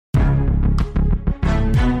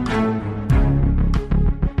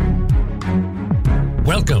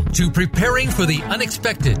to Preparing for the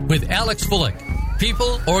Unexpected with Alex Fullick.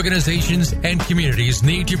 People, organizations, and communities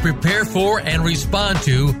need to prepare for and respond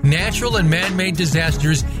to natural and man-made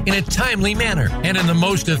disasters in a timely manner and in the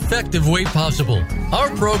most effective way possible.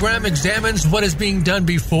 Our program examines what is being done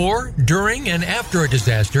before, during, and after a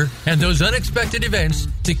disaster and those unexpected events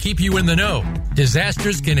to keep you in the know.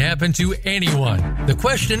 Disasters can happen to anyone. The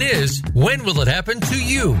question is, when will it happen to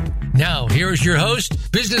you? Now, here is your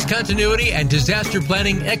host, business continuity and disaster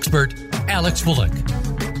planning expert, Alex Fullick.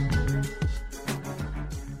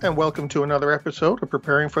 And welcome to another episode of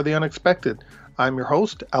Preparing for the Unexpected. I'm your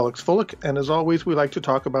host, Alex Fullick, and as always, we like to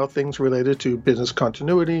talk about things related to business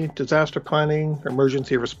continuity, disaster planning,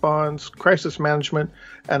 emergency response, crisis management,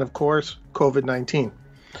 and of course, COVID-19.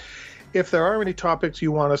 If there are any topics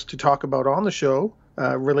you want us to talk about on the show,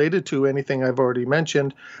 related to anything I've already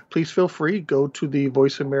mentioned, please feel free, go to the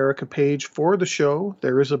Voice America page for the show.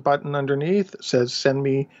 There is a button underneath that says send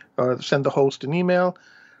the host an email.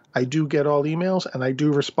 I do get all emails, and I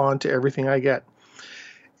do respond to everything I get.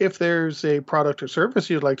 If there's a product or service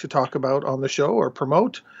you'd like to talk about on the show or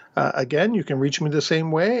promote, again, you can reach me the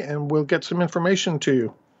same way, and we'll get some information to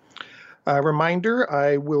you. Reminder,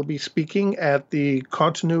 I will be speaking at the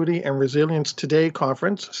Continuity and Resilience Today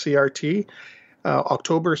Conference, CRT,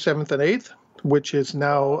 October 7th and 8th, which is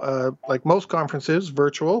now, like most conferences,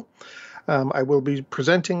 virtual. I will be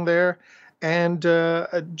presenting there. And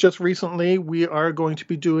just recently, we are going to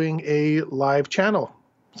be doing a live channel.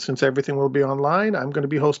 Since everything will be online, I'm going to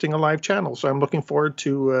be hosting a live channel. So I'm looking forward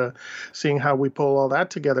to seeing how we pull all that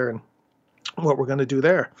together and what we're going to do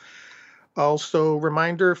there. Also,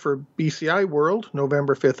 reminder for BCI World,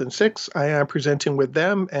 November 5th and 6th, I am presenting with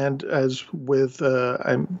them. And as with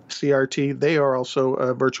CRT, they are also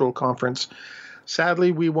a virtual conference.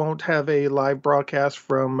 Sadly, we won't have a live broadcast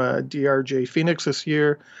from DRJ Phoenix this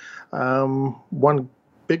year. One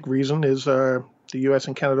big reason is the U.S.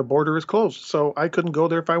 and Canada border is closed, so I couldn't go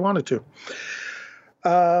there if I wanted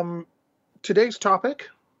to. Today's topic,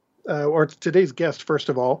 or today's guest, first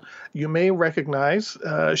of all, you may recognize.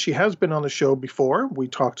 She has been on the show before. We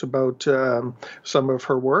talked about some of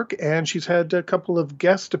her work, and she's had a couple of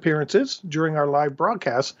guest appearances during our live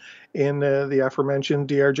broadcast in the aforementioned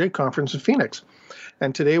DRJ conference in Phoenix.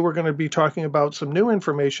 And today we're going to be talking about some new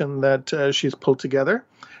information that she's pulled together,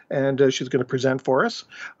 and she's going to present for us.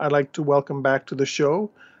 I'd like to welcome back to the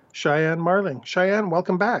show Cheyene Marling. Cheyene,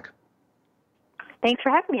 welcome back. Thanks for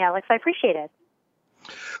having me, Alex. I appreciate it.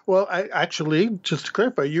 Well, I actually, just to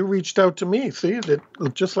clarify, you reached out to me. See, that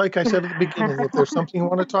just like I said at the beginning, if there's something you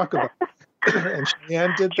want to talk about. And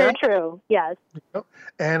Cheyenne did that. True, yes.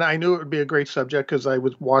 And I knew it would be a great subject because I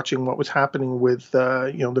was watching what was happening with,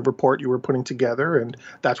 the report you were putting together, and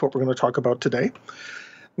that's what we're going to talk about today.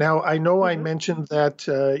 Now, I know I mentioned that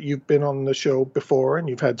you've been on the show before and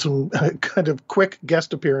you've had some kind of quick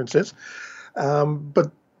guest appearances,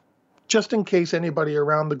 but just in case anybody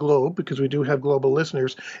around the globe, because we do have global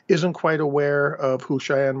listeners, isn't quite aware of who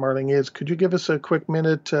Cheyene Marling is, could you give us a quick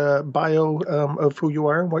minute bio of who you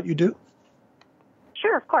are and what you do?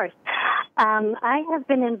 Sure, of course. I have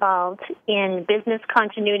been involved in business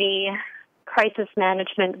continuity, crisis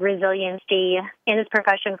management, resiliency in this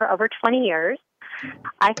profession for over 20 years.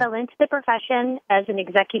 I fell into the profession as an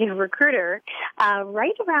executive recruiter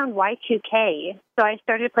right around Y2K. So I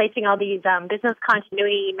started placing all these business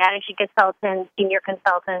continuity, managing consultants, senior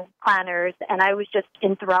consultants, planners, and I was just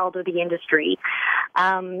enthralled with the industry.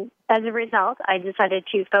 As a result, I decided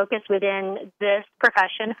to focus within this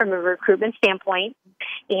profession from a recruitment standpoint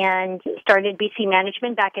and started BC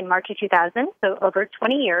Management back in March of 2000, so over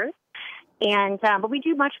 20 years. And but we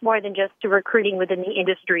do much more than just recruiting within the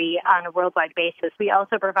industry on a worldwide basis. We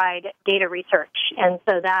also provide data research. And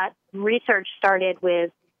so that research started with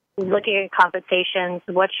looking at compensations,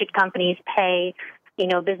 what should companies pay,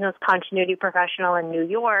 business continuity professional in New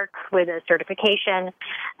York with a certification.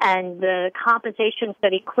 And the compensation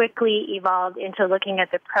study quickly evolved into looking at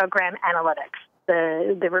the program analytics,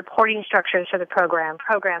 the reporting structures for the program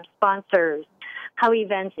sponsors, how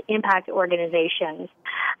events impact organizations,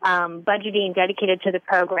 budgeting dedicated to the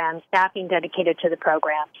program, staffing dedicated to the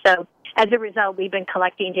program. So as a result, we've been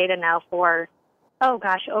collecting data now for,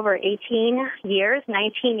 over 18 years.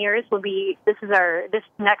 19 years will be, this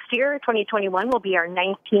next year, 2021, will be our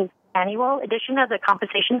 19th annual edition of the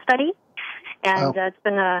compensation study. And It's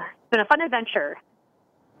been a fun adventure.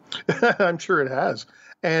 I'm sure it has.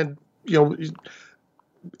 And,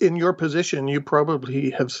 in your position, you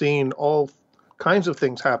probably have seen all kinds of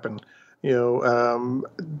things happen Now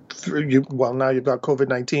you've got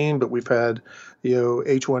COVID-19, but we've had,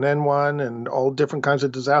 H1N1 and all different kinds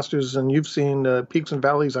of disasters, and you've seen peaks and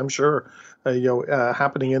valleys, I'm sure,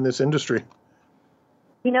 happening in this industry.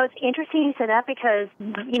 It's interesting you say that because,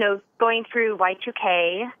 going through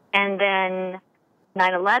Y2K and then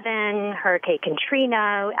 9/11, Hurricane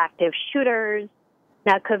Katrina, active shooters,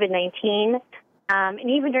 now COVID-19, and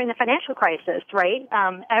even during the financial crisis, right?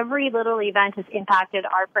 Every little event has impacted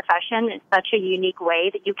our profession in such a unique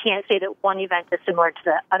way that you can't say that one event is similar to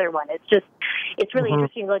the other one. It's really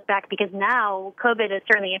interesting to look back because now COVID has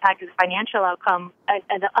certainly impacted the financial outcome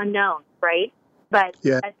and the unknown, right? But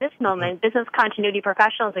at this moment, business continuity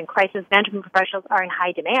professionals and crisis management professionals are in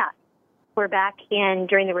high demand. We're back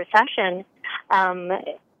during the recession.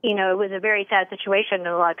 It was a very sad situation, and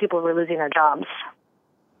a lot of people were losing their jobs.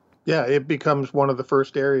 Yeah, it becomes one of the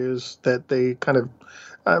first areas that they kind of,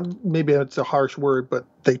 maybe it's a harsh word, but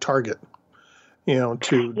they target, to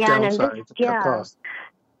downsize and cut costs.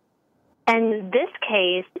 And in this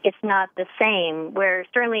case, it's not the same, where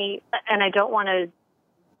certainly, and I don't want to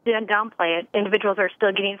downplay it, individuals are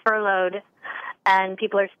still getting furloughed and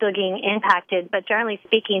people are still getting impacted. But generally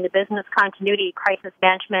speaking, the business continuity crisis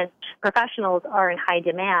management professionals are in high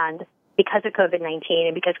demand because of COVID-19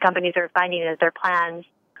 and because companies are finding that their plans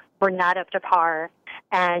were not up to par.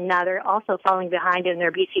 And now they're also falling behind in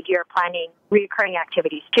their BCG planning recurring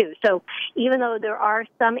activities too. So even though there are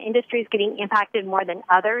some industries getting impacted more than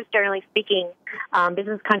others, generally speaking,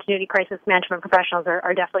 business continuity crisis management professionals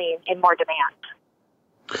are definitely in more demand.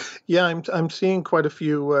 Yeah, I'm seeing quite a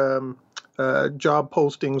few job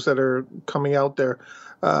postings that are coming out there.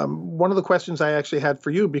 One of the questions I actually had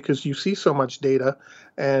for you, because you see so much data,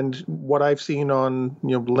 and what I've seen on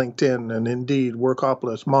LinkedIn and Indeed,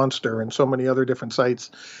 Workopolis, Monster, and so many other different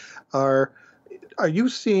sites, are you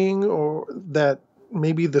seeing that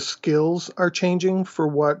maybe the skills are changing for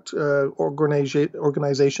what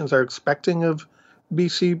organizations are expecting of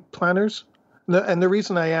BC planners? And the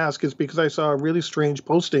reason I ask is because I saw a really strange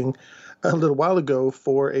posting a little while ago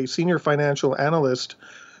for a senior financial analyst,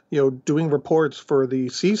 doing reports for the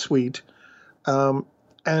C-suite,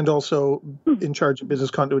 and also in charge of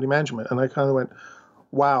business continuity management. And I kind of went,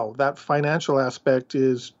 wow, that financial aspect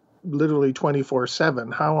is literally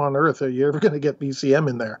 24/7. How on earth are you ever going to get BCM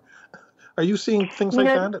in there? Are you seeing things like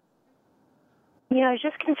that? I was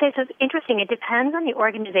just going to say, so it's interesting. It depends on the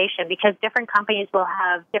organization because different companies will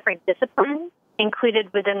have different disciplines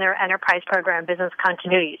included within their enterprise program business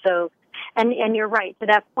continuity. So, and you're right. To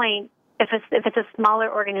that point, if it's a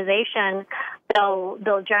smaller organization,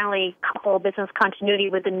 they'll generally couple business continuity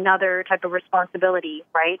with another type of responsibility,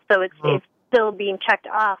 right? So it's still being checked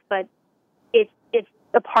off, but it's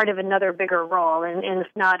a part of another bigger role, and it's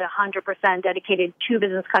not 100% dedicated to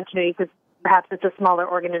business continuity because perhaps it's a smaller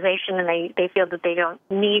organization and they feel that they don't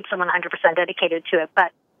need someone 100% dedicated to it.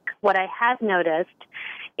 But what I have noticed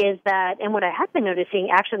is that, and what I have been noticing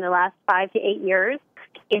actually in the last 5 to 8 years,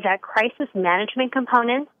 is that crisis management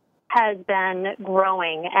component has been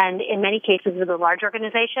growing. And in many cases with a large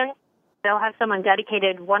organization, they'll have someone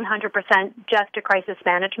dedicated 100% just to crisis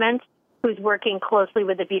management who's working closely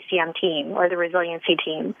with the BCM team or the resiliency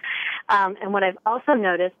team. And what I've also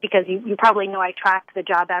noticed, because you probably know I track the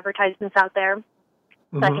job advertisements out there,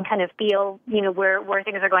 so I can kind of feel, where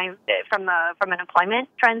things are going from an employment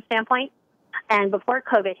trend standpoint. And before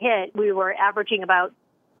COVID hit, we were averaging about,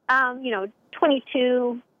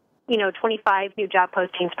 22, 25 new job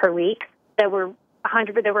postings per week that were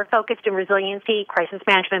focused in resiliency, crisis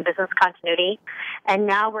management, business continuity. And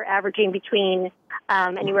now we're averaging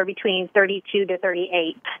anywhere between 32 to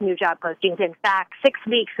 38 new job postings. In fact, 6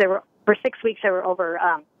 weeks there were over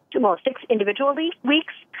 6 individual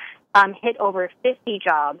weeks hit over 50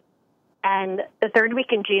 jobs. And the third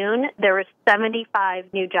week in June, there were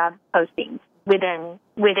 75 new job postings within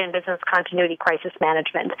business continuity crisis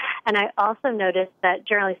management. And I also noticed that,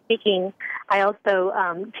 generally speaking, I also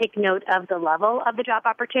take note of the level of the job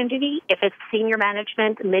opportunity, if it's senior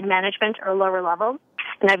management, mid-management, or lower level.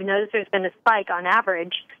 And I've noticed there's been a spike on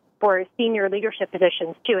average for senior leadership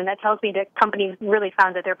positions, too. And that tells me that companies really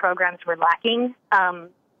found that their programs were lacking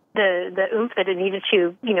the oomph that it needed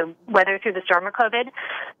to, weather through the storm of COVID.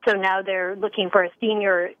 So now they're looking for a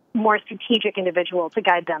senior, more strategic individual to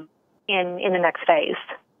guide them in the next phase.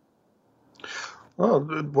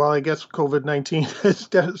 Well, I guess COVID-19 has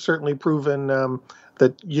certainly proven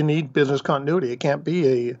that you need business continuity. It can't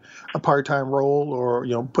be a part-time role or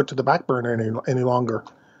put to the back burner any longer.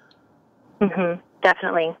 Mm-hmm.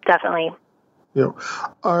 Definitely.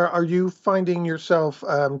 Are you finding yourself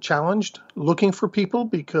challenged looking for people,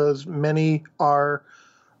 because many are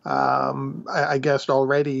I guess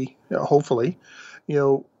already, hopefully,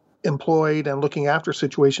 employed and looking after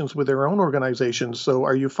situations with their own organizations. So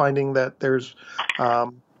are you finding that there's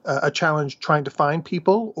a challenge trying to find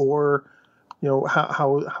people, or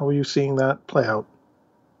how are you seeing that play out?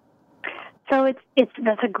 So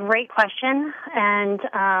that's a great question, and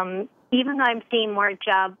even though I'm seeing more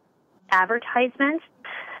job advertisements,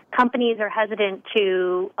 companies are hesitant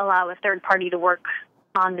to allow a third party to work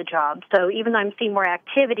on the job. So even though I'm seeing more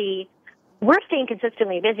activity, we're staying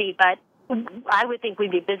consistently busy, but I would think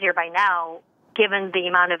we'd be busier by now given the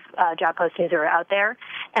amount of job postings that are out there.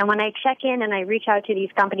 And when I check in and I reach out to these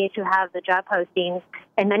companies who have the job postings,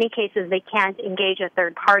 in many cases they can't engage a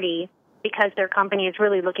third party because their company is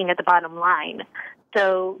really looking at the bottom line.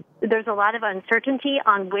 So there's a lot of uncertainty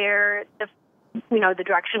on where the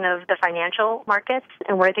direction of the financial markets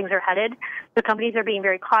and where things are headed. The companies are being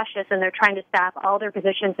very cautious, and they're trying to staff all their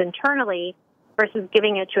positions internally versus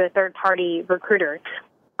giving it to a third-party recruiter.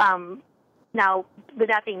 Now, with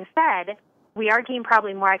that being said, we are getting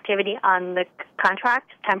probably more activity on the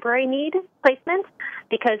contract temporary need placements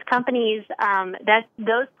because companies,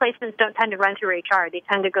 those placements don't tend to run through HR. They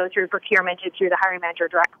tend to go through procurement and through the hiring manager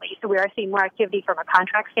directly. So we are seeing more activity from a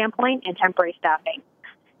contract standpoint and temporary staffing.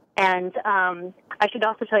 And I should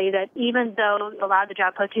also tell you that even though a lot of the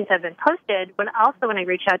job postings have been posted, when I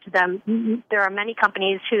reach out to them, there are many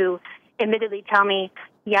companies who admittedly tell me,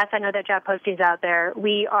 yes, I know that job posting's out there.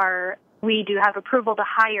 We do have approval to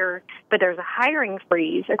hire, but there's a hiring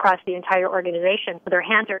freeze across the entire organization. So their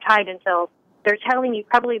hands are tied until they're telling you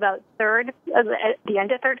probably about at the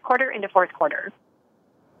end of third quarter into fourth quarter.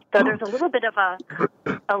 So there's a little bit of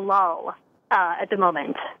a lull at the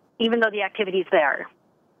moment, even though the activity's there.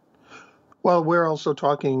 Well, we're also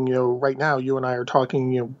talking, right now, you and I are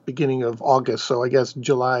talking, beginning of August. So I guess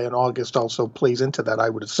July and August also plays into that, I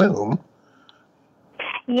would assume.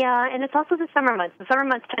 Yeah, and it's also the summer months. The summer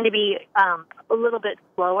months tend to be a little bit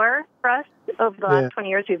slower for us. Over the last 20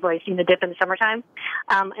 years, we've always seen the dip in the summertime.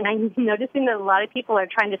 And I'm noticing that a lot of people are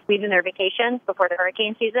trying to squeeze in their vacations before the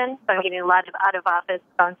hurricane season. So I'm getting a lot of out-of-office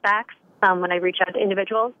bounce backs when I reach out to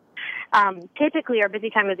individuals. Typically, our busy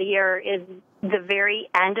time of the year is the very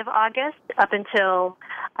end of August up until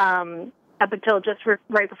just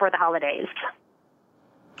right before the holidays.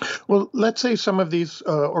 Well, let's say some of these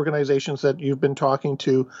organizations that you've been talking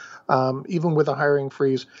to, even with a hiring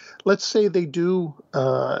freeze, let's say they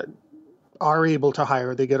are able to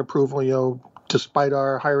hire, they get approval, despite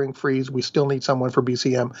our hiring freeze, we still need someone for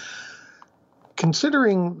BCM.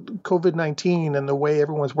 Considering COVID-19 and the way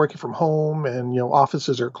everyone's working from home and,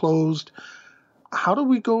 offices are closed, how do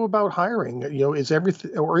we go about hiring? Is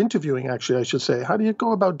everything, or interviewing, actually, I should say, how do you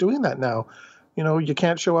go about doing that now? You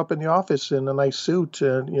can't show up in the office in a nice suit,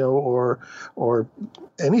 or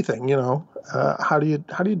anything, how do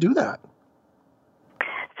you do that?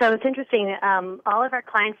 So it's interesting. All of our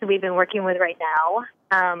clients that we've been working with right now,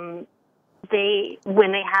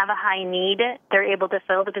 when they have a high need, they're able to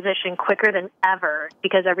fill the position quicker than ever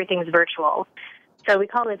because everything's virtual. So we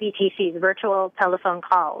call it VTCs, virtual telephone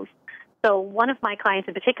calls. So one of my clients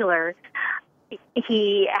in particular,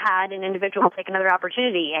 he had an individual take another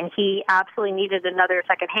opportunity, and he absolutely needed another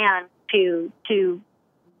second hand to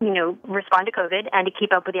respond to COVID and to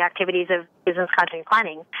keep up with the activities of business continuity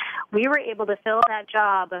planning. We were able to fill that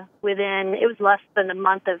job it was less than a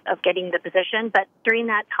month of getting the position, but during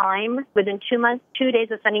that time, within 2 days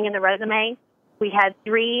of sending in the resume, we had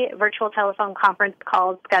 3 virtual telephone conference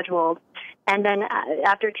calls scheduled, and then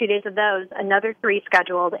after 2 days of those, another 3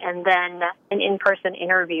 scheduled, and then an in-person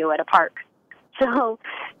interview at a park. So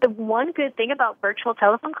the one good thing about virtual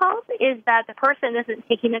telephone calls is that the person isn't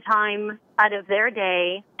taking the time out of their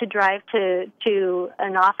day to drive to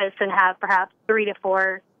an office and have perhaps 3 to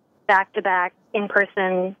 4 back-to-back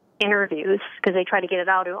in-person interviews because they try to get it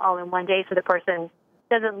out all in one day so the person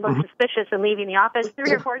doesn't look suspicious and leaving the office 3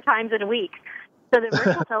 or 4 times in a week. So the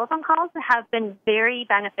virtual telephone calls have been very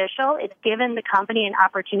beneficial. It's given the company an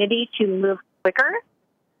opportunity to move quicker.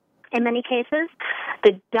 In many cases,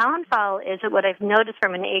 the downfall is that what I've noticed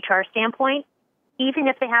from an HR standpoint, even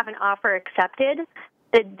if they have an offer accepted,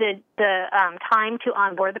 the time to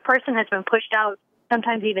onboard the person has been pushed out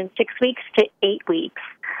sometimes even 6 weeks to 8 weeks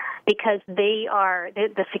because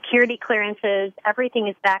the security clearances, everything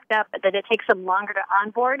is backed up, that it takes them longer to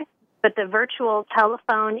onboard. But the virtual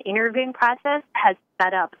telephone interviewing process has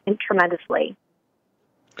sped up tremendously.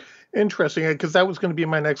 Interesting, because that was going to be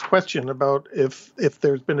my next question about if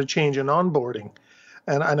there's been a change in onboarding,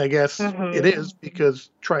 and I guess it is because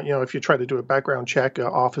if you try to do a background check,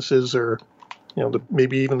 offices are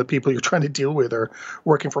maybe even the people you're trying to deal with are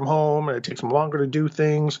working from home, and it takes them longer to do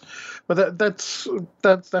things. But that's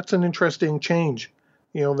an interesting change.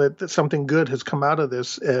 That something good has come out of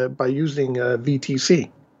this by using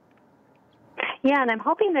VTC. Yeah, and I'm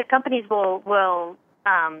hoping that companies will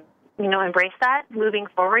embrace that moving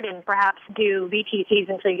forward, and perhaps do VTCs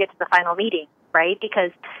until you get to the final meeting, right?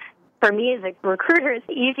 Because for me as a recruiter, it's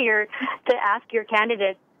easier to ask your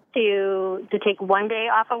candidate to take one day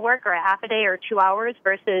off of work, or a half a day, or 2 hours,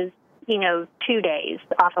 versus 2 days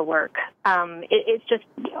off of work. It's just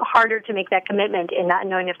harder to make that commitment in not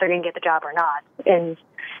knowing if they're going to get the job or not. And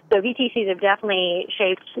so VTCs have definitely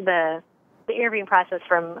shaped the interviewing process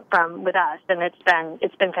from with us, and it's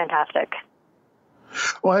been fantastic.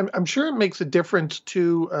 Well, I'm sure it makes a difference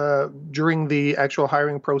too during the actual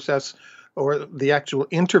hiring process or the actual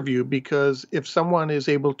interview, because if someone is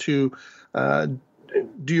able to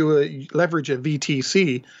leverage a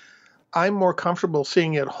VTC, I'm more comfortable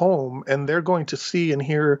seeing at home, and they're going to see and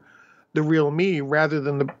hear the real me rather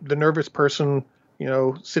than the nervous person,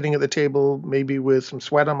 sitting at the table, maybe with some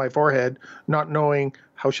sweat on my forehead, not knowing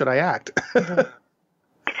how should I act.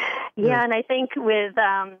 Yeah, and I think with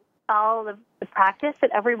all of the practice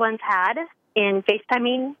that everyone's had in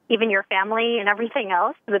FaceTiming, even your family and everything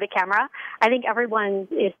else with a camera, I think everyone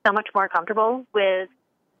is so much more comfortable with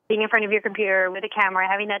being in front of your computer with a camera,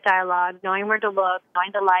 having that dialogue, knowing where to look,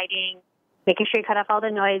 knowing the lighting, making sure you cut off all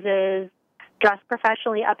the noises, dress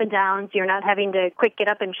professionally up and down so you're not having to quick get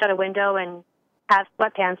up and shut a window and have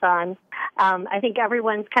sweatpants on. I think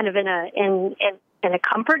everyone's kind of in a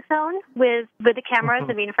comfort zone with the cameras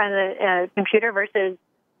and being in front of the computer versus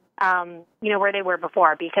where they were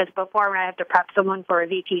before. Because before, when I have to prep someone for a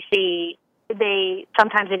VTC,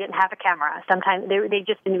 sometimes they didn't have a camera. Sometimes they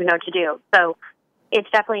just didn't even know what to do. So it's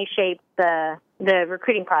definitely shaped the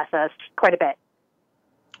recruiting process quite a bit.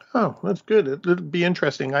 Oh, that's good. It'll be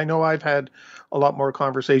interesting. I know I've had a lot more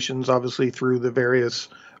conversations, obviously, through the various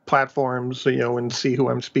platforms, and see who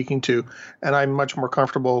I'm speaking to. And I'm much more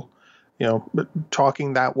comfortable,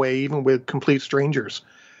 talking that way, even with complete strangers.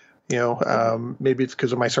 Maybe it's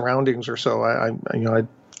because of my surroundings or so. I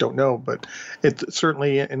don't know, but it's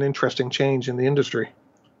certainly an interesting change in the industry.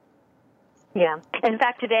 Yeah. In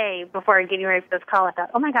fact, today, before getting ready for this call, I thought,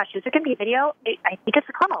 oh my gosh, is it going to be video? I think it's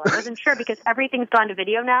a call. I wasn't sure because everything's gone to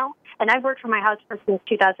video now. And I've worked from my house since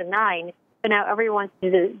 2009, but now everyone wants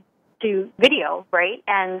to do video, right?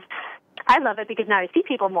 And I love it because now I see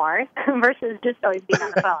people more versus just always being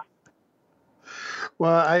on the phone.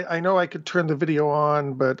 Well, I know I could turn the video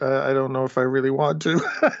on, but I don't know if I really want to.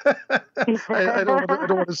 I don't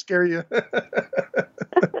want to scare you.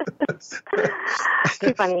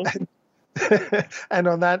 Too funny. And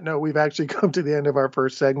on that note, we've actually come to the end of our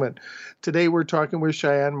first segment. Today, we're talking with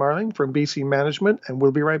Cheyene Marling from BC Management, and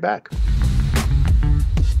we'll be right back.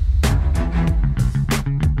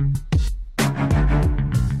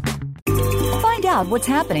 Find out what's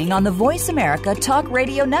happening on the Voice America Talk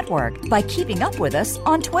Radio Network by keeping up with us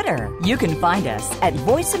on Twitter. You can find us at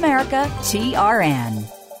Voice America TRN.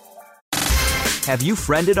 Have you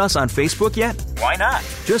friended us on Facebook yet? Why not?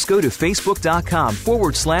 Just go to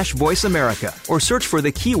facebook.com/Voice America or search for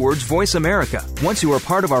the keywords Voice America. Once you are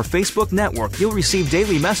part of our Facebook network, you'll receive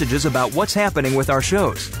daily messages about what's happening with our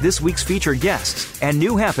shows, this week's featured guests, and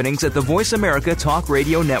new happenings at the Voice America Talk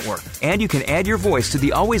Radio Network. And you can add your voice to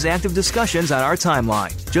the always active discussions on our timeline.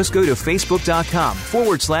 Just go to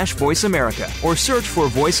facebook.com/Voice America or search for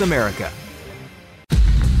Voice America.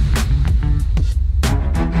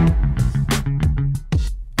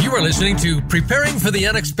 You are listening to Preparing for the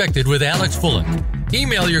Unexpected with Alex Fullick.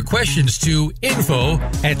 Email your questions to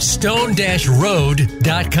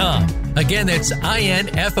info@stone-road.com. Again, that's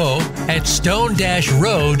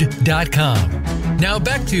info@stone-road.com. Now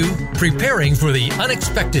back to Preparing for the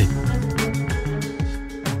Unexpected.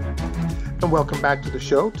 And welcome back to the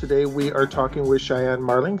show. Today we are talking with Cheyene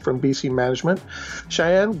Marling from BC Management.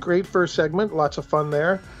 Cheyenne, great first segment. Lots of fun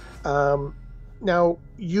there. Now,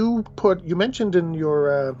 you mentioned in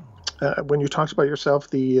your when you talked about yourself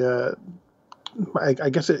the I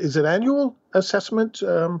guess is it annual assessment,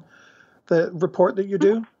 the report that you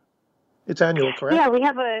do? It's annual, correct? Yeah, we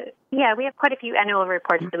have quite a few annual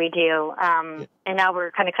reports that we do, and now we're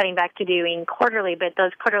kind of cutting back to doing quarterly. But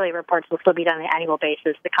those quarterly reports will still be done on an annual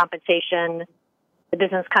basis. The compensation, the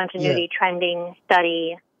business continuity, trending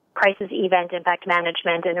study, crisis event impact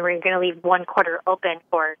management, and then we're going to leave one quarter open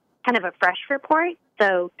for kind of a fresh report.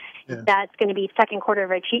 So that's going to be second quarter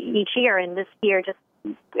of each year. And this year, just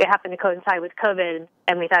it happened to coincide with COVID,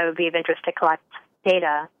 and we thought it would be of interest to collect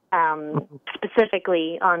data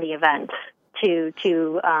specifically on the event to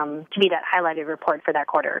be that highlighted report for that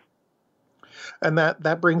quarter. And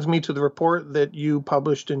that brings me to the report that you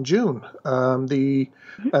published in June, the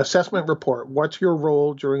assessment report. What's your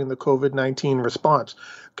role during the COVID-19 response?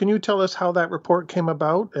 Can you tell us how that report came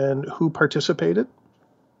about and who participated?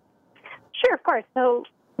 Sure, of course. So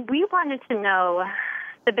we wanted to know,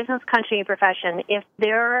 the business continuity profession, if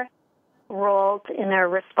their role in their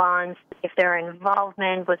response, if their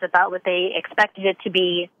involvement was about what they expected it to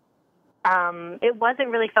be. It wasn't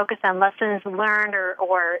really focused on lessons learned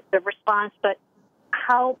or the response, but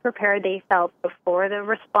how prepared they felt before the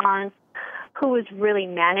response, who was really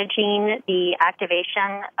managing the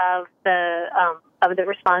activation of the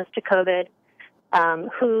response to COVID, how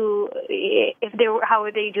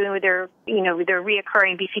are they doing with their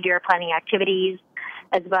reoccurring BCDR planning activities,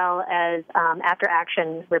 as well as after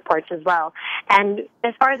action reports as well. And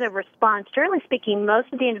as far as a response, generally speaking,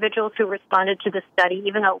 most of the individuals who responded to the study,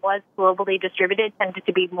 even though it was globally distributed, tended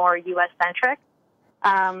to be more U.S.-centric.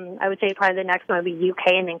 I would say probably the next one would be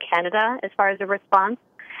UK and then Canada as far as the response.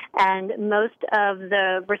 And most of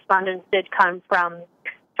the respondents did come from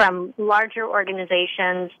larger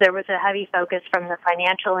organizations. There was a heavy focus from the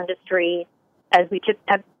financial industry, as we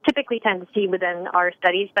typically tend to see within our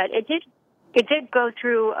studies, but it did go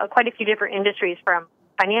through quite a few different industries, from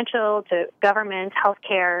financial to government,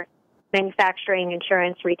 healthcare, manufacturing,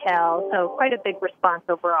 insurance, retail. So quite a big response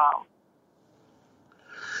overall.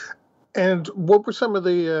 And what were some of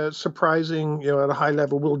the surprising, at a high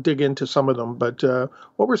level, we'll dig into some of them, but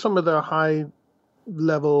what were some of the high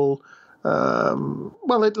level,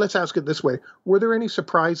 let's ask it this way. Were there any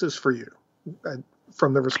surprises for you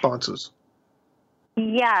from the responses?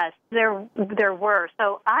 Yes, there were.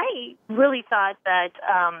 So I really thought that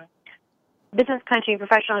business continuity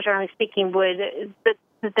professionals, generally speaking, that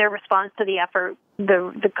their response to the effort,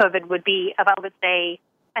 the COVID, would be about what I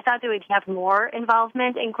thought they would have more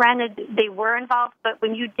involvement. And granted, they were involved, but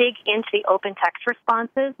when you dig into the open text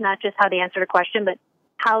responses, not just how they answered a question, but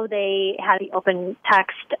how they had the open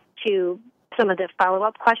text to some of the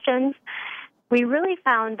follow-up questions, we really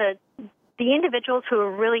found that the individuals who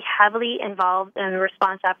were really heavily involved in the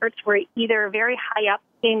response efforts were either very high up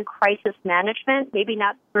in crisis management, maybe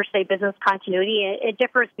not per se business continuity. It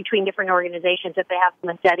differs between different organizations if they have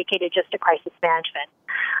someone dedicated just to crisis management.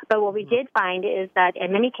 But what we did find is that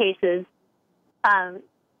in many cases,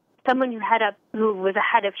 someone who was a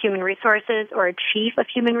head of human resources or a chief of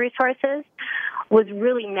human resources was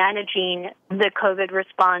really managing the COVID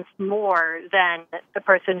response more than the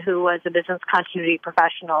person who was a business continuity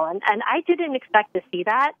professional. And I didn't expect to see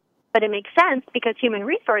that, but it makes sense because human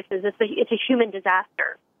resources, it's a human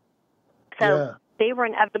disaster. So they were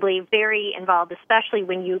inevitably very involved, especially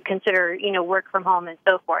when you consider, work from home and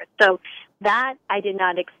so forth. So that I did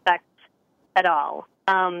not expect at all.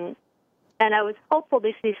 And I was hopeful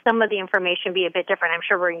to see some of the information be a bit different. I'm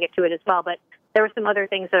sure we're going to get to it as well, but there were some other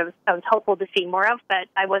things that I was hopeful to see more of, but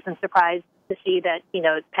I wasn't surprised to see that,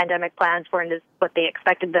 pandemic plans weren't as what they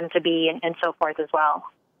expected them to be and so forth as well.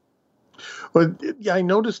 Well, yeah, I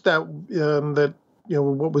noticed that,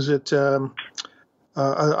 what was it,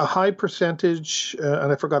 a high percentage,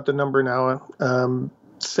 and I forgot the number now,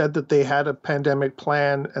 said that they had a pandemic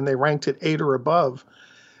plan and they ranked it 8 or above.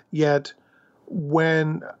 Yet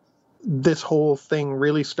when this whole thing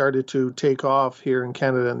really started to take off here in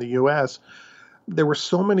Canada and the U.S., there were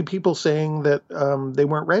so many people saying that they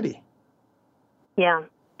weren't ready. Yeah.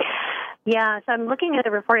 Yeah, so I'm looking at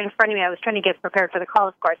the report in front of me. I was trying to get prepared for the call,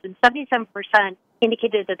 of course, and 77%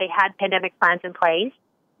 indicated that they had pandemic plans in place.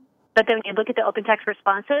 But then when you look at the open text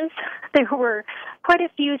responses, there were quite a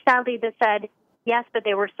few, sadly, that said, yes, but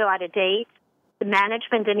they were so out of date. The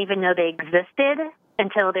management didn't even know they existed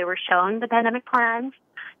until they were shown the pandemic plans.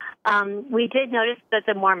 We did notice that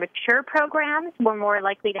the more mature programs were more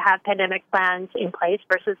likely to have pandemic plans in place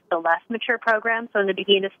versus the less mature programs. So in the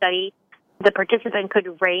beginning of the study, the participant could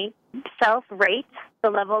self-rate the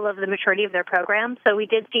level of the maturity of their program. So we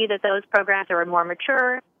did see that those programs that were more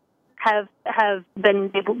mature have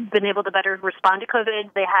been able to better respond to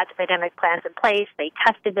COVID. They had the pandemic plans in place. They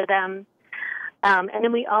tested them. And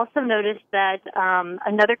then we also noticed that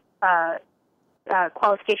another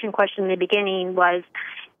qualification question in the beginning was,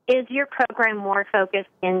 is your program more focused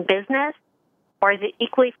in business, or is it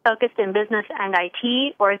equally focused in business and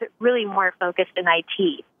IT, or is it really more focused in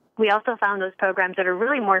IT? We also found those programs that are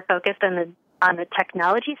really more focused on the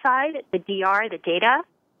technology side, the DR, the data,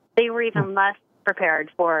 they were even less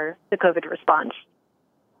prepared for the COVID response.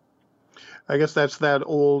 I guess that's that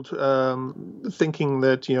old thinking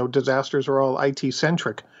that, disasters are all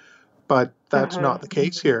IT-centric, but that's not the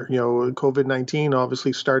case here. COVID-19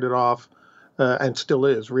 obviously started off, and still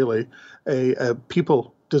is really, a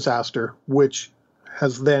people disaster, which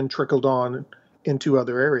has then trickled on into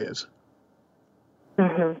other areas.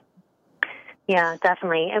 Mm-hmm. Yeah,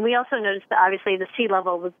 definitely. And we also noticed that obviously the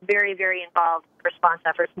C-level was very, very involved in response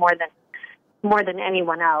efforts more than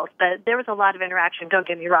anyone else. But there was a lot of interaction. Don't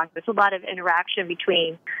get me wrong. There's a lot of interaction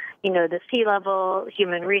between, the C-level,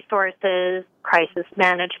 human resources, crisis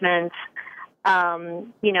management,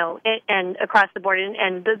 and across the board.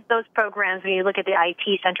 And those programs, when you look at the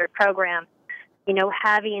IT-centered program,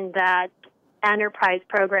 having that enterprise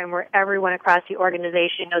program where everyone across the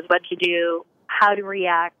organization knows what to do, how to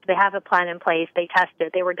react, they have a plan in place, they test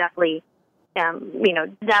it. They were definitely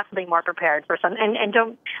more prepared for some.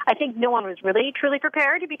 I think no one was really truly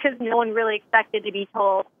prepared because no one really expected to be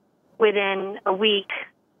told within a week,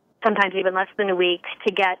 sometimes even less than a week,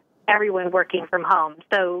 to get everyone working from home.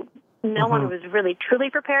 So no one was really truly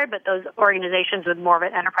prepared, but those organizations with more of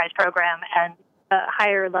an enterprise program and a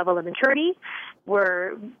higher level of maturity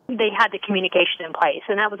they had the communication in place.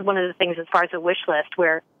 And that was one of the things as far as a wish list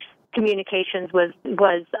where communications was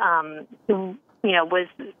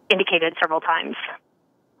indicated several times.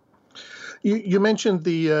 You mentioned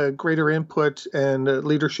the greater input and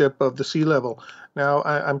leadership of the C-level. Now,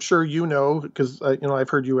 I'm sure because I've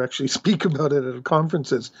heard you actually speak about it at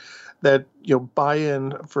conferences, that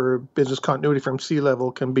buy-in for business continuity from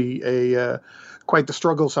C-level can be quite the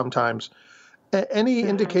struggle sometimes. Any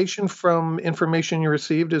indication from information you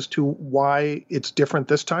received as to why it's different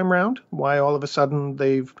this time round? Why all of a sudden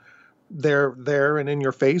they're there and in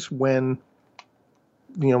your face when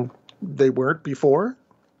they weren't before?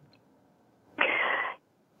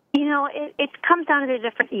 It comes down to the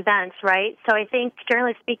different events, right? So I think,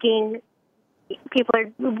 generally speaking,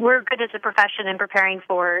 we're good as a profession in preparing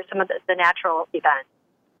for some of the natural events,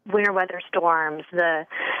 winter weather storms, the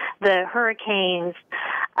hurricanes.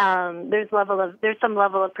 There's some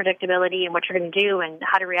level of predictability in what you're going to do and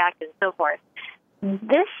how to react and so forth.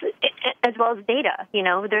 This, as well as data,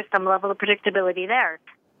 there's some level of predictability there.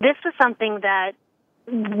 This was something that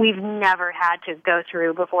we've never had to go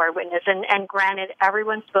through before, witness. And granted,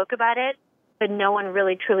 everyone spoke about it, but no one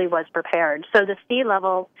really truly was prepared. So the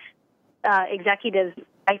C-level executives,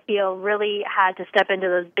 I feel, really had to step into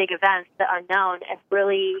those big events, the unknown, and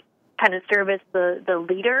really kind of serve as the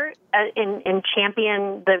leader and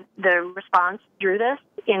champion the response through this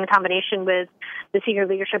in combination with the senior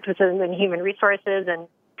leadership within human resources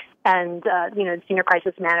and senior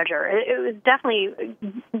crisis manager. It was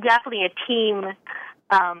definitely a team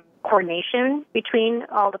coordination between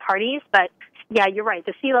all the parties. But yeah, you're right.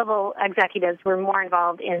 The C-level executives were more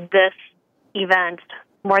involved in this event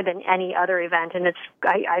more than any other event, and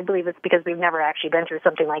I believe it's because we've never actually been through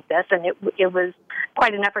something like this, and it was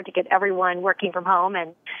quite an effort to get everyone working from home,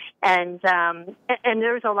 and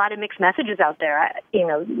there was a lot of mixed messages out there.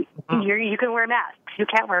 You can wear masks, you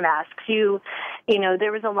can't wear masks.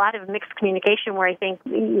 There was a lot of mixed communication where I think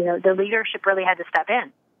the leadership really had to step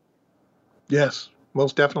in. Yes,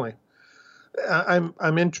 most definitely.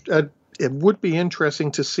 It would be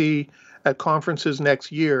interesting to see at conferences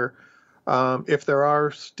next year. If there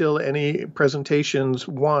are still any presentations,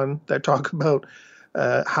 that talk about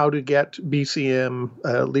how to get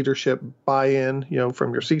BCM leadership buy-in,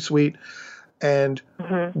 from your C-suite, and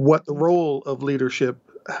what the role of leadership,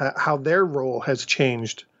 how their role has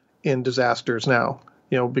changed in disasters now.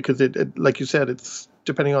 Because it like you said, it's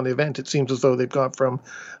depending on the event, it seems as though they've gone from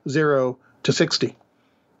 0 to 60,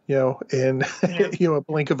 in a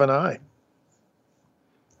blink of an eye.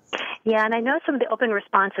 Yeah, and I know some of the open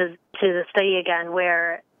responses to the study again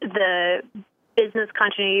where the business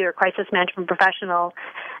continuity or crisis management professional,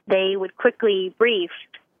 they would quickly brief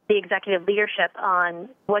the executive leadership on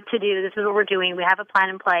what to do. This is what we're doing. We have a plan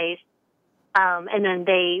in place. And then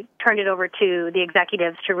they turned it over to the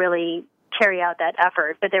executives to really carry out that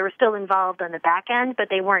effort. But they were still involved on the back end, but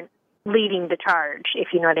they weren't leading the charge, if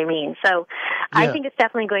you know what I mean. So I think it's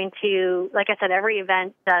definitely going to, like I said, every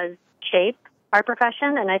event does shape our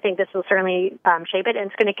profession, and I think this will certainly shape it, and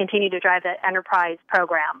it's going to continue to drive that enterprise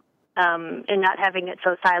program and not having it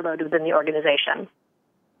so siloed within the organization.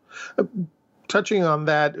 Touching on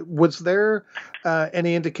that, was there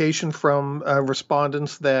any indication from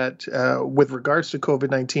respondents that with regards to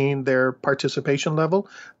COVID-19, their participation level,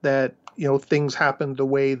 that things happened the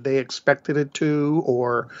way they expected it to,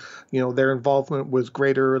 or their involvement was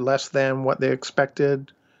greater or less than what they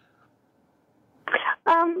expected?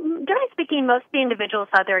 Generally speaking, most of the individuals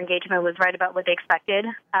thought their engagement was right about what they expected.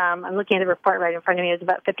 I'm looking at the report right in front of me. It was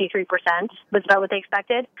about 53% was about what they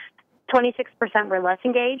expected. 26% were less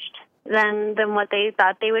engaged than what they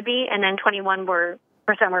thought they would be, and then 21%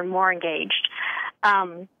 were more engaged.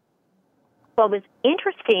 What was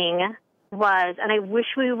interesting was, and I wish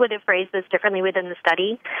we would have phrased this differently within the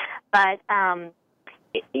study, but,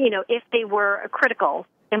 if they were critical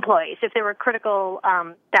employees, if they were critical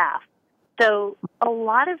staff. So a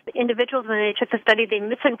lot of individuals, when they took the study, they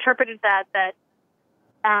misinterpreted that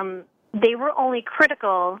they were only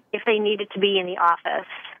critical if they needed to be in the office,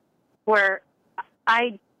 where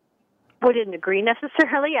I wouldn't agree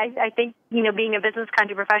necessarily. I think, being a business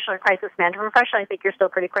continuity professional or crisis management professional, I think you're still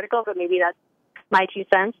pretty critical, but maybe that's my 2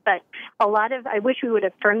 cents. But I wish we would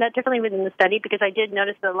have termed that differently within the study, because I did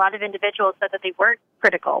notice that a lot of individuals said that they weren't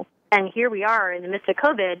critical. And here we are in the midst of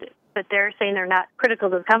COVID, but they're saying they're not critical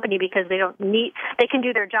to the company because they can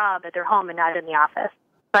do their job at their home and not in the office.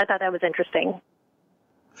 So I thought that was interesting.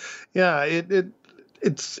 Yeah,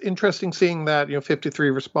 it's interesting seeing that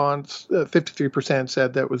 53%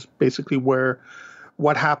 said that was basically where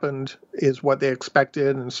what happened is what they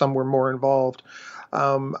expected, and some were more involved.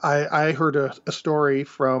 I heard a story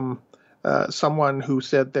from someone who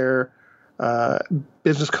said their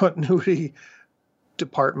business continuity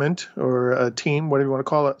department or a team, whatever you want to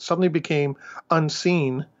call it, suddenly became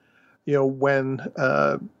unseen, when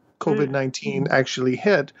COVID-19 actually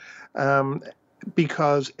hit,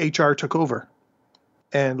 because HR took over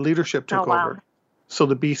and leadership took over. So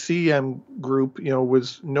the BCM group,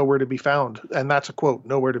 was nowhere to be found. And that's a quote,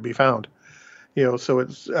 nowhere to be found. So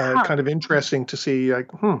it's kind of interesting to see,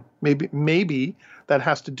 maybe that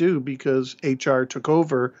has to do because HR took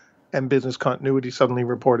over and business continuity suddenly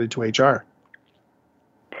reported to HR.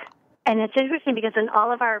 And it's interesting because in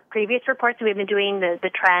all of our previous reports that we've been doing, the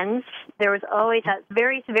trends, there was always a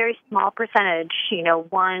very, very small percentage,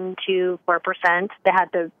 1, 2, 4% that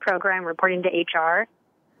had the program reporting to HR.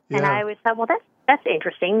 Yeah. And I always thought, well, that's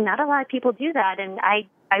interesting. Not a lot of people do that. And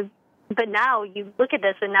but now you look at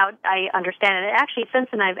this and now I understand it. Actually, since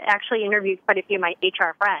then, I've actually interviewed quite a few of my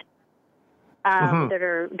HR friends that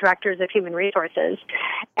are directors of human resources.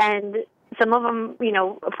 And some of them,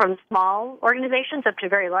 from small organizations up to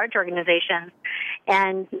very large organizations.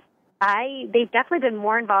 And they've definitely been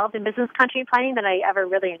more involved in business continuity planning than I ever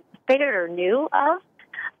really anticipated or knew of.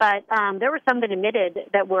 But there were some that admitted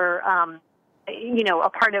that were, a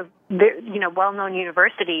part of, well-known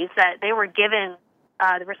universities, that they were given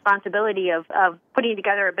the responsibility of putting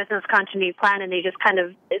together a business continuity plan, and they just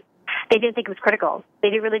they didn't think it was critical. They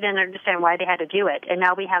really didn't understand why they had to do it. And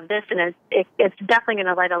now we have this, and it's definitely going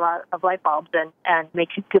to light a lot of light bulbs and make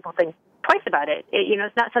people think twice about it.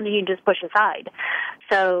 It's not something you can just push aside.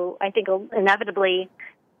 So I think inevitably,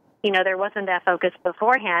 there wasn't that focus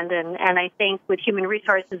beforehand. And I think with human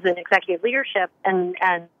resources and executive leadership and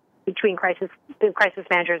between crisis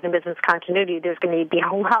managers and business continuity, there's going to be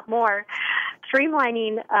a lot more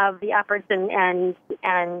streamlining of the efforts and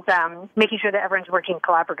making sure that everyone's working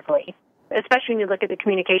collaboratively, especially when you look at the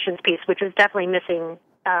communications piece, which was definitely missing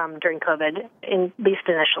during COVID, at least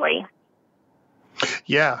initially.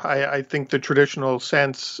 Yeah, I think the traditional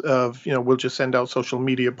sense of, we'll just send out social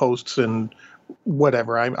media posts and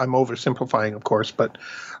whatever. I'm oversimplifying, of course, but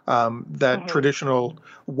that traditional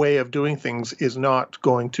way of doing things is not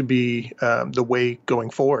going to be the way going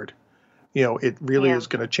forward. It really is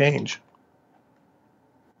going to change.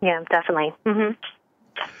 Yeah, definitely. Mm-hmm.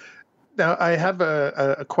 Now, I have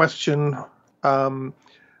a question.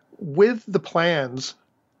 With the plans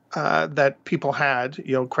that people had,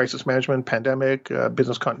 crisis management, pandemic,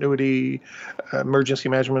 business continuity, emergency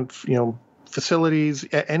management, facilities,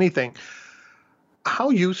 anything, how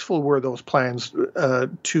useful were those plans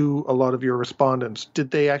to a lot of your respondents? Did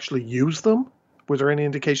they actually use them? Was there any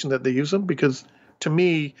indication that they use them? Because to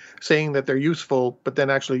me, saying that they're useful but then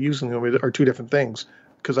actually using them are two different things.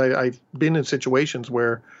 Because I've been in situations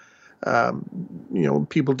where,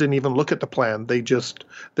 people didn't even look at the plan. They just,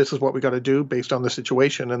 this is what we got to do based on the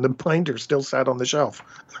situation, and the binder still sat on the shelf.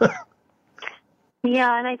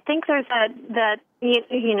 Yeah, and I think there's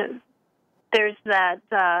there's that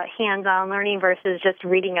hands-on learning versus just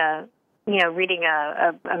reading a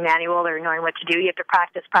manual or knowing what to do. You have to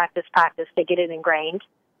practice to get it ingrained.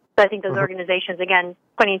 So I think those organizations, again,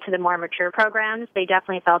 pointing to the more mature programs, they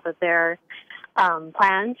definitely felt that their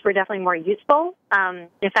plans were definitely more useful.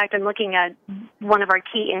 In fact, I'm looking at one of our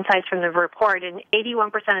key insights from the report, and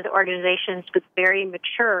 81% of the organizations with very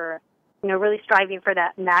mature, really striving for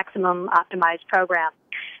that maximum optimized program,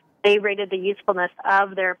 they rated the usefulness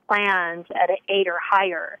of their plans at an 8 or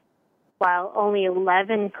higher, while only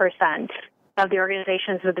 11% of the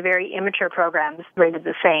organizations with the very immature programs rated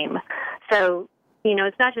the same. So,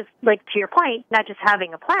 it's not just, like, to your point, not just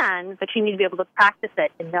having a plan, but you need to be able to practice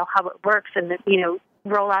it and know how it works and,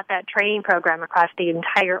 roll out that training program across the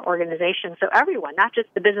entire organization. So everyone, not just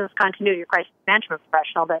the business continuity or crisis management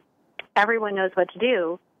professional, but everyone knows what to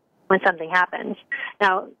do when something happens.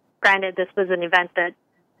 Now, granted, this was an event that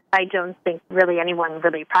I don't think really anyone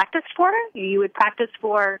really practiced for. You would practice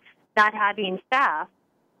for not having staff,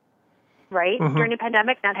 right? Mm-hmm. During a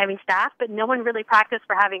pandemic, not having staff, but no one really practiced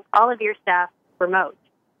for having all of your staff remote.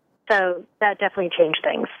 So that definitely changed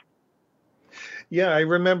things. Yeah, I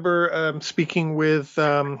remember speaking with,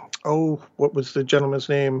 what was the gentleman's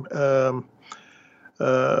name?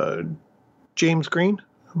 James Green.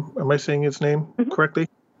 Am I saying his name correctly?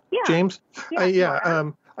 Yeah. James?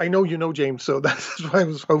 I know you know James, so that's why I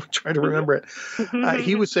was trying to remember it.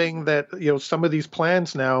 He was saying that, some of these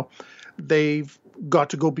plans now, they've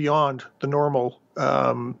got to go beyond the normal,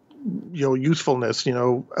 usefulness,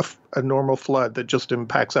 a normal flood that just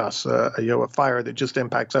impacts us, a fire that just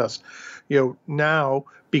impacts us. Now,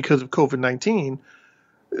 because of COVID-19,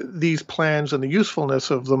 these plans and the usefulness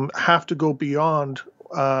of them have to go beyond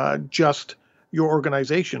just your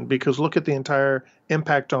organization, because look at the entire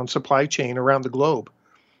impact on supply chain around the globe.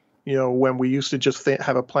 When we used to just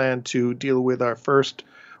have a plan to deal with our first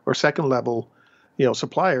or second level,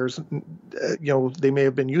 suppliers, they may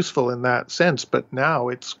have been useful in that sense, but now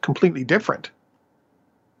it's completely different.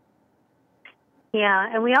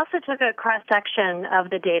 Yeah, and we also took a cross-section of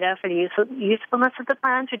the data for the usefulness of the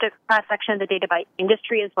plans. We took a cross-section of the data by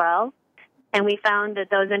industry as well, and we found that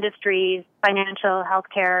those industries, financial,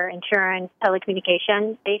 healthcare, insurance,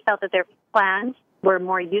 telecommunications, they felt that their plans were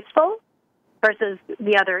more useful versus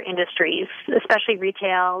the other industries, especially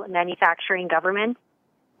retail, manufacturing, government.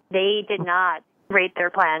 They did not rate their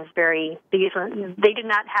plans they did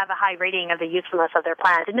not have a high rating of the usefulness of their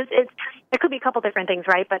plans. And it could be a couple different things,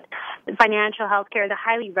 right? But financial, healthcare, the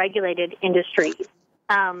highly regulated industries,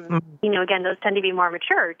 again, those tend to be more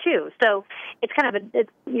mature too. So it's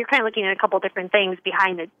you're kind of looking at a couple different things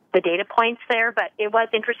behind the data points there. But it was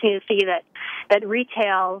interesting to see that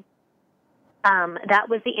retail, that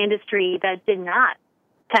was the industry that did not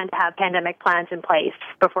tend to have pandemic plans in place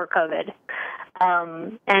before COVID.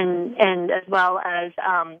 And as well as,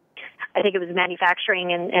 I think it was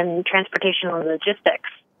manufacturing and transportation and logistics,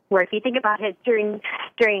 where if you think about it during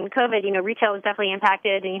COVID, retail was definitely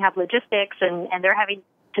impacted, and you have logistics and they're having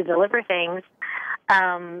to deliver things.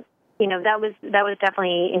 That was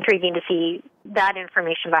definitely intriguing to see that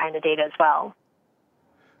information behind the data as well.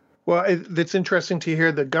 Well, it's interesting to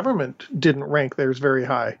hear the government didn't rank theirs very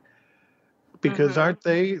high. Because aren't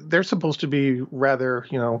they? They're supposed to be rather,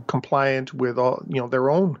 compliant with all,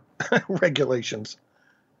 their own regulations.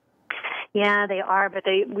 Yeah, they are. But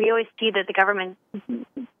we always see that the government,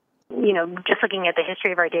 just looking at the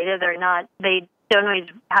history of our data, they don't always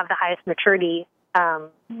have the highest maturity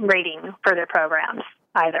rating for their programs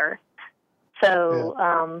either. So,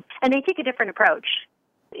 and they take a different approach.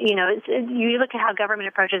 You look at how government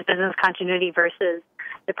approaches business continuity versus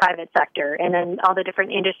the private sector, and then all the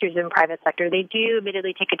different industries in the private sector. They do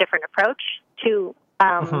admittedly take a different approach to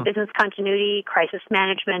business continuity, crisis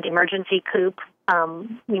management, emergency COOP, all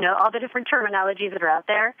the different terminologies that are out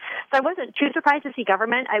there. So I wasn't too surprised to see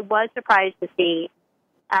government. I was surprised to see,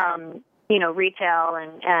 retail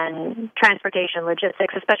and transportation,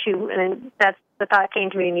 logistics, especially, and that's the thought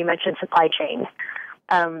came to me when you mentioned supply chain.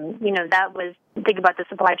 Think about the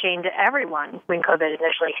supply chain to everyone when COVID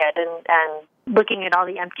initially hit, and looking at all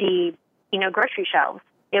the empty, grocery shelves.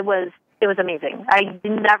 It was amazing. I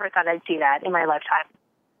never thought I'd see that in my lifetime.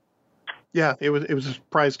 Yeah, it was a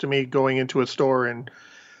surprise to me going into a store, and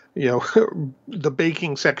the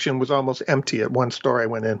baking section was almost empty at one store I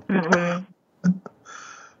went in. Mm-hmm.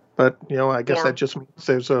 But I guess that just means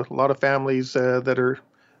there's a lot of families that are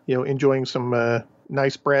enjoying some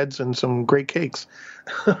nice breads and some great cakes.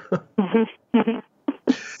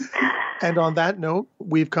 And on that note,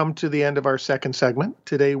 we've come to the end of our second segment.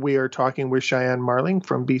 Today we are talking with Cheyene Marling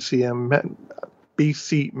from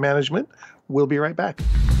BC Management. We'll be right back.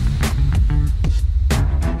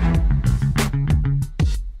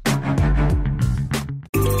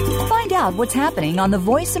 Find out what's happening on the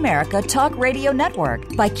Voice America Talk Radio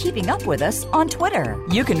Network by keeping up with us on Twitter.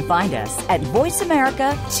 You can find us at Voice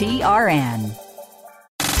America TRN.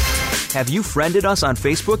 Have you friended us on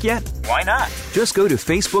Facebook yet? Why not? Just go to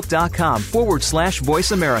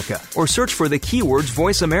facebook.com/Voice America or search for the keywords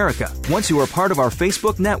Voice America. Once you are part of our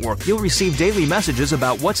Facebook network, you'll receive daily messages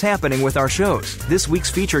about what's happening with our shows, this week's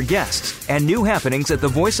featured guests, and new happenings at the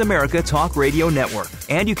Voice America Talk Radio Network.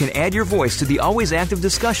 And you can add your voice to the always active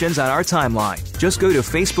discussions on our timeline. Just go to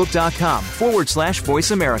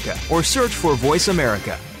facebook.com/Voice America or search for Voice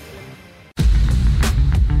America.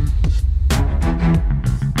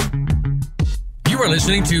 You are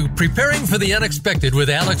listening to Preparing for the Unexpected with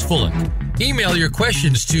Alex Fullick. Email your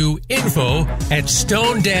questions to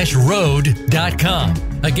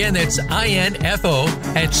info@stone-road.com. Again, that's info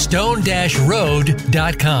at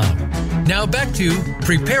stone-road.com. Now back to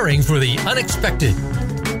preparing for the unexpected.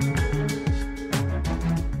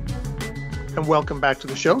 And welcome back to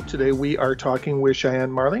the show. Today we are talking with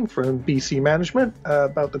Cheyene Marling from BC Management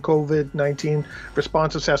about the COVID-19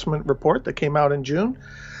 response assessment report that came out in June.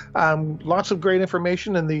 Lots of great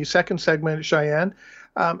information in the second segment, Cheyenne.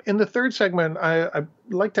 In the third segment, I'd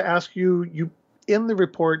like to ask you, in the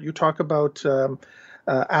report, you talk about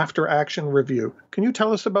after action review. Can you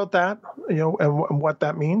tell us about that, and what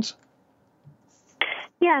that means?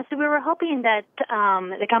 Yeah, so we were hoping that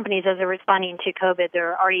the companies, as they're responding to COVID,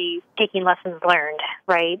 they're already taking lessons learned,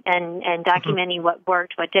 right, and documenting what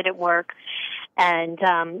worked, what didn't work, and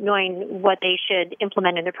knowing what they should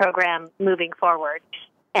implement in the program moving forward.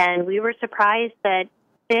 And we were surprised that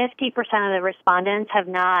 50% of the respondents have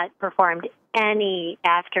not performed any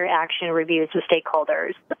after-action reviews with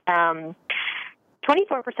stakeholders.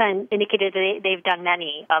 24% indicated that they've done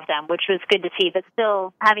many of them, which was good to see, but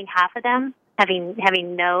still having half of them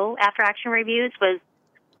having no after-action reviews was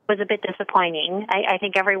a bit disappointing. I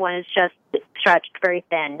think everyone is just stretched very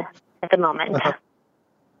thin at the moment.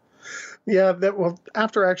 Yeah,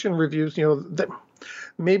 after-action reviews,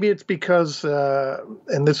 maybe it's because,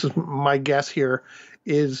 and this is my guess here,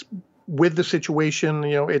 is with the situation,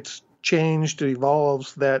 it's changed, it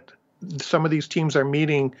evolves, that some of these teams are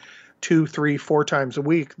meeting 2, 3, 4 times a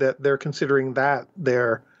week, that they're considering that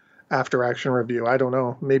their after action review. I don't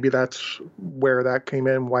know. Maybe that's where that came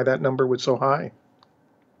in, why that number was so high.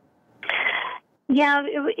 Yeah,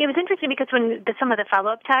 it was interesting because when some of the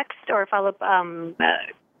follow-up text or follow-up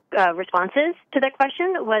responses to that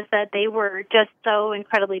question was that they were just so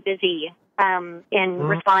incredibly busy in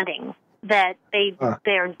responding that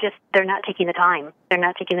they're not taking the time. They're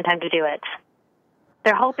not taking the time to do it.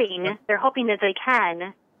 They're hoping that they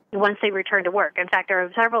can once they return to work. In fact, there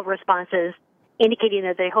are several responses indicating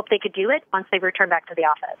that they hope they could do it once they return back to the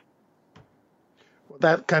office. Well,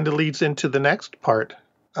 that kind of leads into the next part.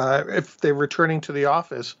 If they're returning to the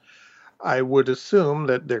office, I would assume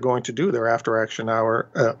that they're going to do their after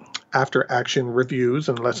action reviews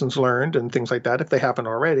and lessons learned and things like that if they haven't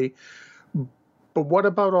already. But what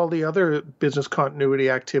about all the other business continuity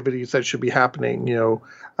activities that should be happening?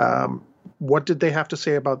 What did they have to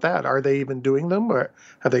say about that? Are they even doing them, or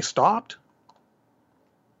have they stopped?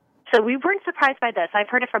 So we weren't surprised by this. I've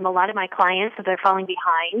heard it from a lot of my clients that they're falling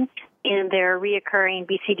behind in their reoccurring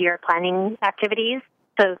BCDR planning activities.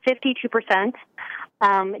 So 52%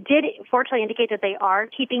 did fortunately indicate that they are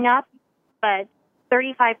keeping up, but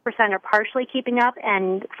 35% are partially keeping up,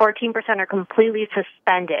 and 14% are completely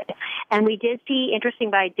suspended. And we did see, interesting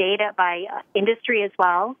by data, by industry as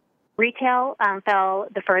well, retail fell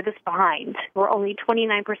the furthest behind, where only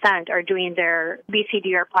 29% are doing their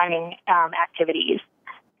BCDR planning activities,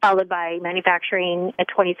 followed by manufacturing at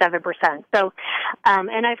 27%. So,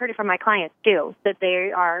 and I've heard it from my clients too, that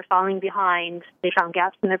they are falling behind. They found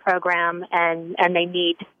gaps in the program, and they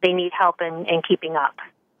need help in keeping up.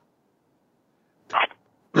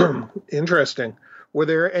 Interesting. Were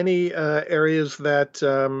there any areas that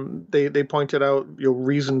they pointed out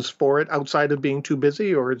reasons for it outside of being too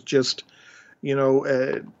busy, or it's just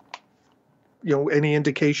any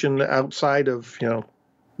indication outside of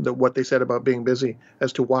what they said about being busy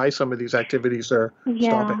as to why some of these activities are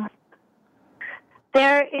stopping?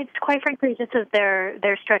 It's quite frankly just that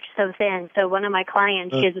they're stretched so thin. So one of my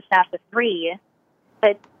clients, she has a staff of 3,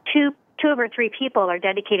 but two over 3 people are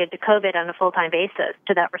dedicated to COVID on a full-time basis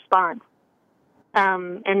to that response.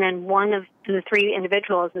 And then one of the 3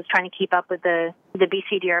 individuals is trying to keep up with the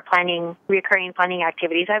BCDR planning, recurring planning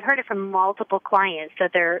activities. I've heard it from multiple clients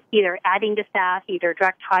that they're either adding to staff, either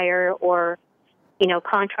direct hire or,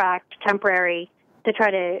 contract, temporary, to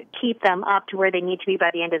try to keep them up to where they need to be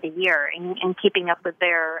by the end of the year and keeping up with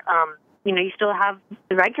their, you still have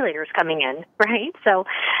the regulators coming in, right? So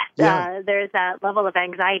there's that level of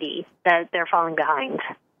anxiety that they're falling behind.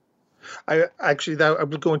 I was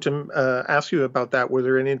going to ask you about that. Were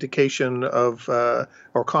there any indication of or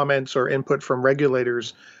comments or input from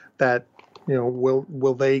regulators that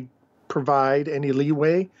will they provide any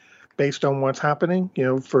leeway based on what's happening?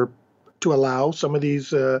 To allow some of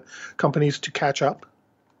these companies to catch up?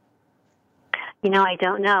 I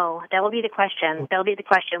don't know. That will be the question.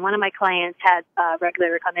 One of my clients had a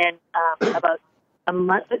regulator come in about a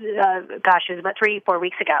month, it was about 3-4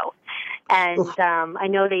 weeks ago. And I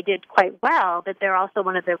know they did quite well, but they're also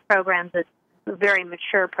one of the programs that's a very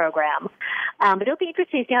mature program. But it'll be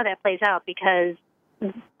interesting to see how that plays out, because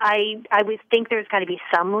I would think there's got to be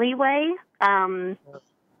some leeway.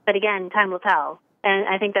 But again, time will tell. And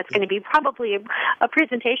I think that's going to be probably a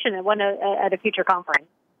presentation at a future conference.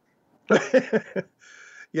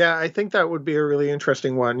 Yeah, I think that would be a really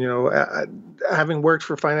interesting one. Having worked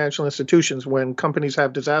for financial institutions, when companies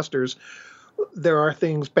have disasters, there are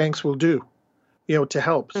things banks will do, to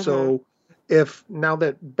help. Mm-hmm. So if now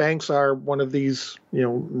that banks are one of these,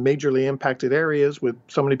 majorly impacted areas with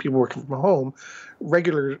so many people working from home,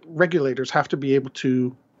 regulators have to be able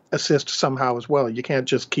to assist somehow as well. You can't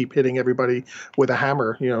just keep hitting everybody with a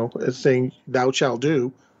hammer, saying thou shalt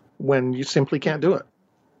do, when you simply can't do it.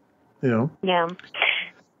 Yeah.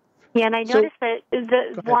 Yeah, and I noticed that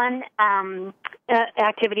the one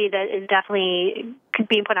activity that is definitely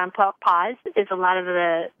being put on pause is a lot of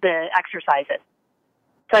the exercises.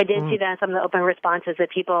 So I did see that in some of the open responses that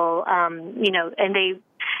people, and they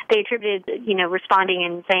attributed, responding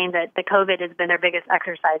and saying that the COVID has been their biggest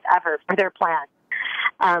exercise ever for their plan.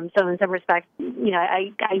 So in some respects,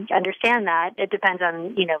 I understand that. It depends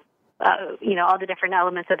on, all the different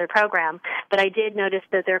elements of their program. But I did notice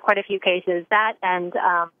that there are quite a few cases that, and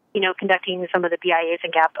conducting some of the BIAs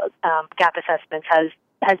and gap assessments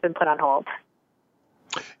has been put on hold.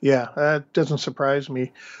 Yeah, that doesn't surprise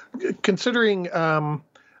me. Considering,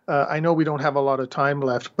 I know we don't have a lot of time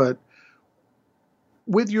left, but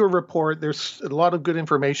with your report, there's a lot of good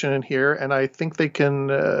information in here, and I think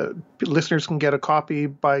listeners can get a copy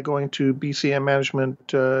by going to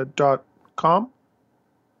bcmmanagement.com.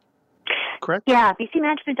 Correct? Yeah,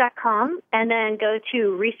 bcmanagement.com, and then go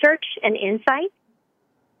to Research and Insights.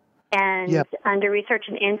 And under Research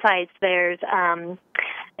and Insights, there's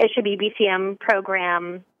it should be BCM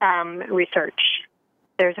program research.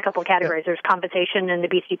 There's a couple of categories. There's compensation and the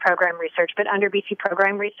BC program research. But under BC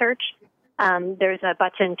program research, there's a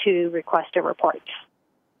button to request a report.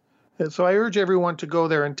 So I urge everyone to go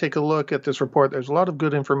there and take a look at this report. There's a lot of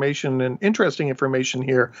good information and interesting information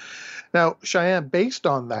here. Now, Cheyenne, based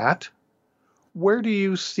on that, where do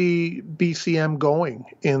you see BCM going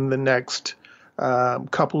in the next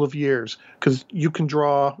couple of years? Because you can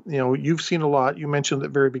draw, you've seen a lot. You mentioned at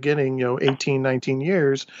the very beginning, 18, 19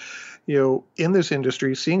 years, in this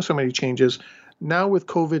industry, seeing so many changes. Now with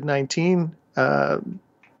COVID-19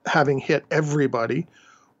 having hit everybody,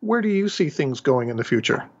 where do you see things going in the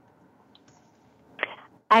future?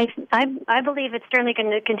 I believe it's certainly going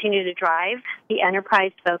to continue to drive the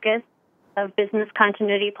enterprise focus of business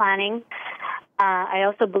continuity planning. I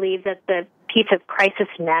also believe that the piece of crisis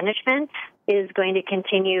management is going to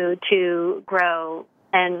continue to grow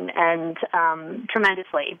and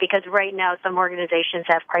tremendously, because right now some organizations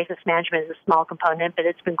have crisis management as a small component, but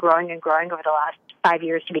it's been growing and growing over the last 5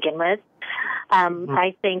 years to begin with.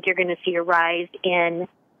 I think you're going to see a rise in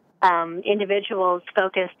individuals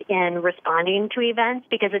focused in responding to events,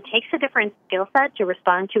 because it takes a different skill set to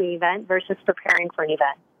respond to an event versus preparing for an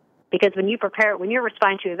event. Because when you're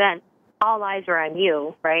responding to an event, all eyes are on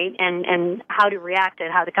you, right? And how to react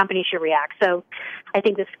and how the company should react. So I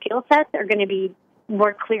think the skill sets are going to be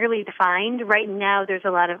more clearly defined. Right now, there's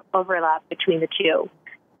a lot of overlap between the two.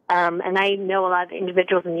 And I know a lot of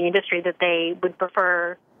individuals in the industry that they would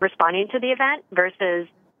prefer responding to the event versus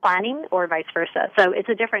planning, or vice versa. So it's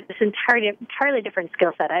entirely different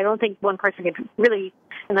skill set. I don't think one person can really,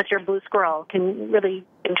 unless you're a blue squirrel, can really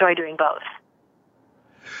enjoy doing both.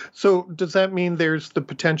 So does that mean there's the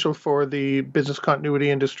potential for the business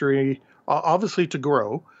continuity industry, obviously, to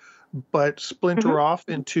grow, but splinter off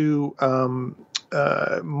into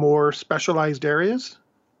more specialized areas?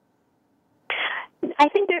 I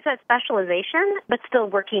think there's a specialization, but still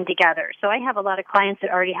working together. So I have a lot of clients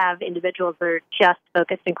that already have individuals that are just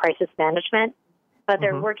focused in crisis management, but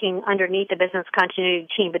they're working underneath the business continuity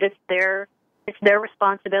team. But it's their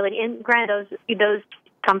responsibility. And granted, those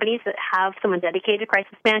companies that have someone dedicated to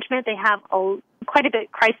crisis management, they have quite a bit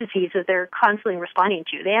of crises that they're constantly responding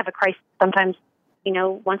to. They have a crisis sometimes,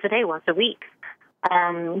 once a day, once a week.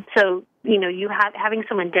 So, you having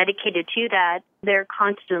someone dedicated to that, they're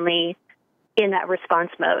constantly in that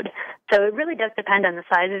response mode. So it really does depend on the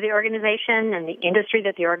size of the organization and the industry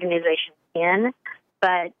that the organization's in.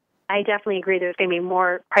 But I definitely agree there's going to be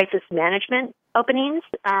more crisis management openings.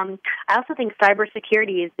 I also think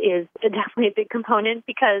cybersecurity is definitely a big component,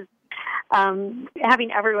 because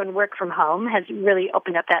having everyone work from home has really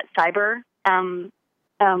opened up that cyber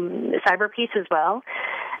piece as well.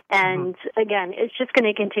 And again, it's just going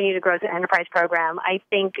to continue to grow as an enterprise program. I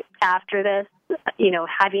think after this,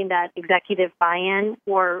 having that executive buy-in,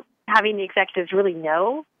 or having the executives really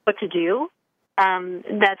know what to do,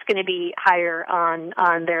 that's going to be higher on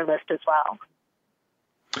their list as well.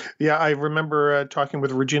 Yeah, I remember talking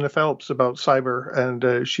with Regina Phelps about cyber,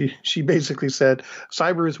 and she basically said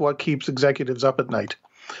cyber is what keeps executives up at night.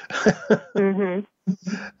 Mm-hmm.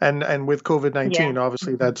 And with COVID-19,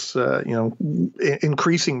 obviously that's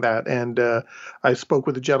increasing that. And I spoke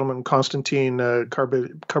with a gentleman, Konstantin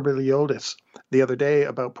Karbiliotis, the other day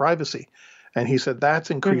about privacy, and he said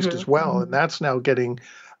that's increased as well, and that's now getting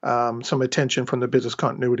some attention from the business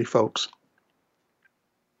continuity folks.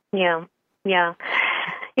 Yeah.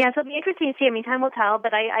 So it'll be interesting to see. I mean, time will tell,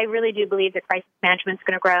 but I really do believe that crisis management is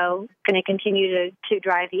going to grow, going to continue to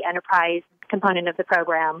drive the enterprise component of the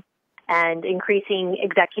program and increasing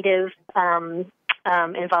executive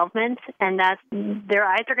involvement, and their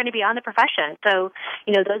eyes are going to be on the profession. So,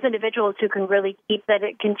 those individuals who can really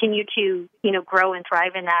continue to, grow and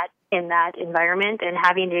thrive in that environment, and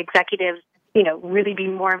having the executives, really be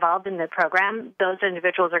more involved in the program, those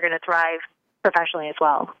individuals are going to thrive professionally as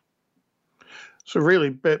well. So really,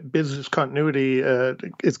 business continuity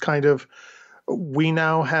is kind of, we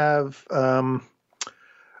now have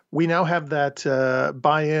that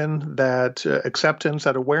buy-in, that acceptance,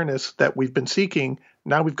 that awareness that we've been seeking.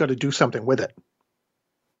 Now we've got to do something with it.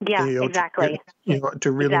 Yeah, exactly.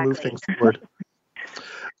 To really move things forward.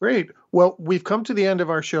 Great. Well, we've come to the end of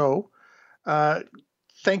our show.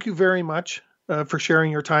 Thank you very much for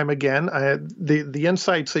sharing your time again. The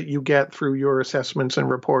insights that you get through your assessments and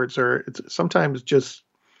reports are sometimes just,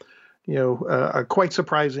 are quite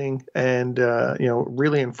surprising and,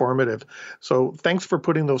 really informative. So thanks for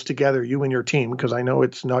putting those together, you and your team, because I know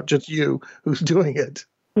it's not just you who's doing it.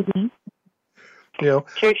 Mm-hmm. True.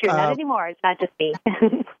 Not anymore. It's not just me.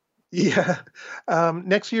 Yeah.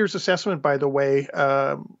 Next year's assessment, by the way,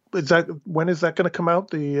 when is that going to come out?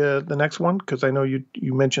 The next one, because I know you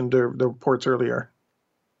mentioned the reports earlier.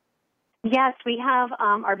 Yes, we have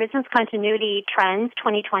our business continuity trends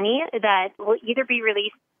 2020 that will either be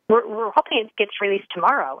released. We're hoping it gets released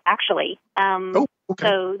tomorrow, actually. Okay.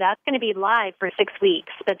 So that's going to be live for 6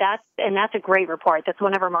 weeks. But that's a great report. That's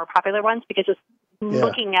one of our more popular ones because it's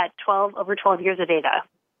looking at over 12 years of data.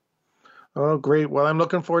 Oh, great. Well, I'm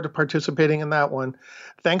looking forward to participating in that one.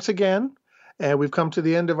 Thanks again. And we've come to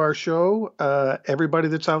the end of our show. Everybody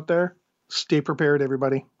that's out there, stay prepared,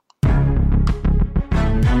 everybody.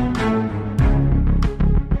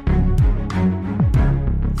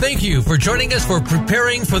 Thank you for joining us for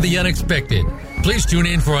Preparing for the Unexpected. Please tune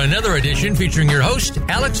in for another edition featuring your host,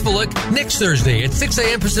 Alex Fullick, next Thursday at 6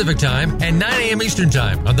 a.m. Pacific Time and 9 a.m. Eastern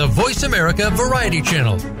Time on the Voice America Variety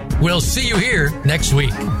Channel. We'll see you here next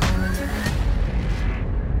week.